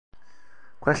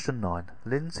Question 9.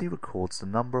 Lindsay records the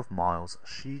number of miles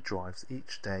she drives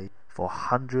each day for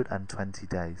 120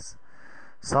 days.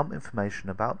 Some information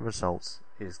about the results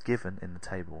is given in the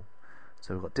table.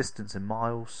 So we've got distance in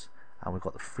miles and we've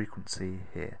got the frequency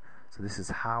here. So this is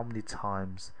how many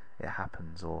times it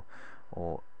happens, or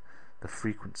the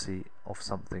frequency of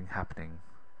something happening.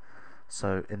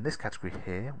 So in this category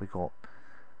here we've got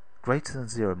greater than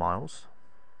 0 miles,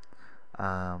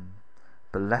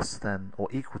 but less than or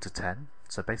equal to 10.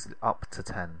 So basically up to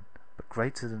 10, but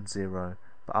greater than 0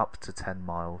 but up to 10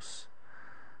 miles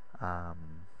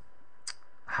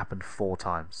happened 4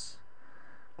 times.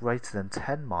 Greater than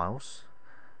 10 miles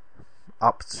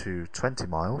up to 20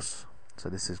 miles, so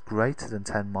this is greater than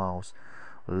 10 miles,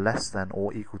 less than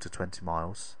or equal to 20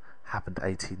 miles, happened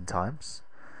 18 times.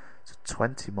 So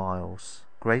 20 miles,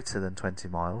 greater than 20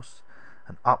 miles,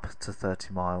 and up to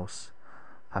 30 miles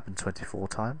happened 24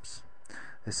 times.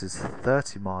 This is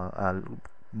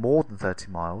more than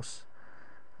 30 miles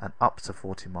and up to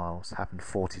 40 miles happened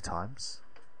 40 times.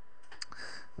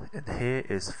 And here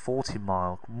is more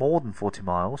than 40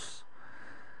 miles,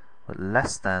 but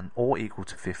less than or equal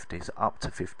to 50, so up to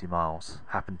 50 miles,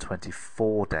 happened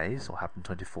 24 days, or happened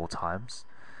 24 times.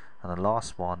 And the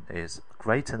last one is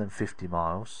greater than 50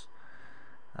 miles,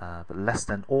 but less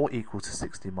than or equal to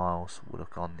 60 miles would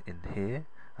have gone in here,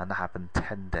 and that happened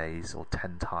 10 days or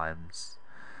 10 times.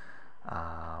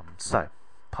 So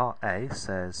part A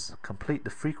says complete the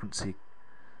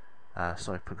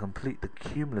complete the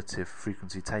cumulative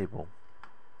frequency table.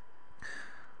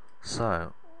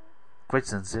 So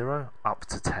greater than 0 up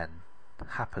to 10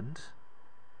 happened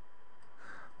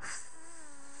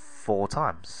 4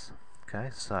 times.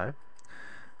 Okay, so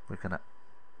we're going to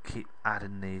keep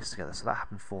adding these together. So that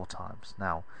happened 4 times.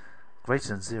 Now greater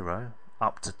than 0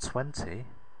 up to 20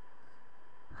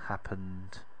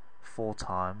 happened 4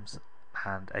 times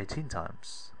and 18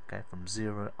 times. Okay, from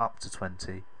 0 up to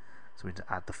 20, so we need to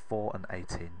add the 4 and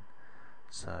 18,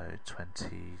 so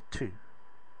 22.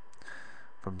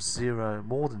 From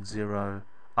more than 0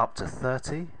 up to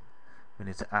 30, we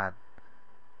need to add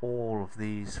all of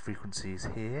these frequencies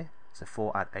here, so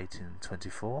 4 add 18 and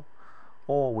 24,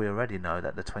 or we already know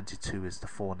that the 22 is the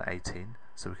 4 and 18,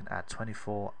 so we can add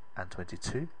 24 and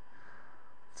 22,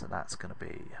 so that's going to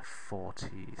be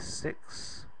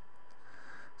 46.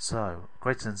 So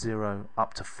greater than 0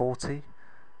 up to 40,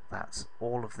 that's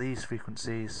all of these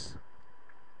frequencies.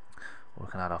 We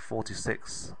can add our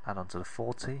 46, add on to the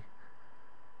 40,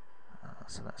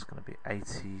 so that's going to be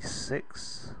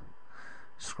 86.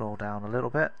 Scroll down a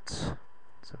little bit so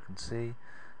we can see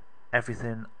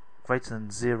everything greater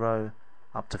than 0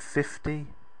 up to 50.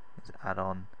 Add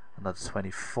on another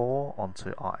 24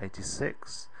 onto our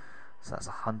 86, so that's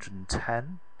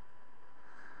 110.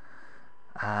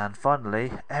 And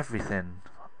finally, everything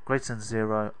greater than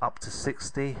 0 up to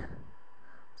 60,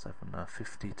 so from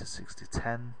 50 to 60,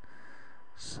 10,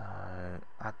 so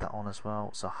add that on as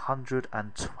well, so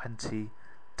 120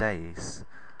 days.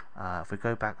 If we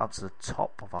go back up to the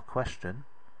top of our question,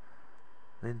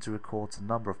 Lindsay records the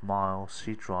number of miles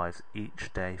she drives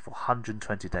each day for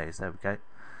 120 days. There we go.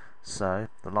 So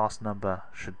the last number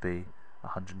should be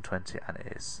 120, and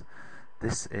it is.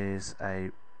 This is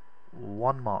a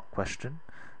 1 mark question,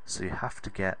 so you have to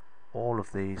get all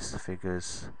of these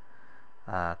figures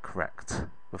correct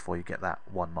before you get that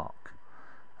 1 mark,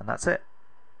 and that's it.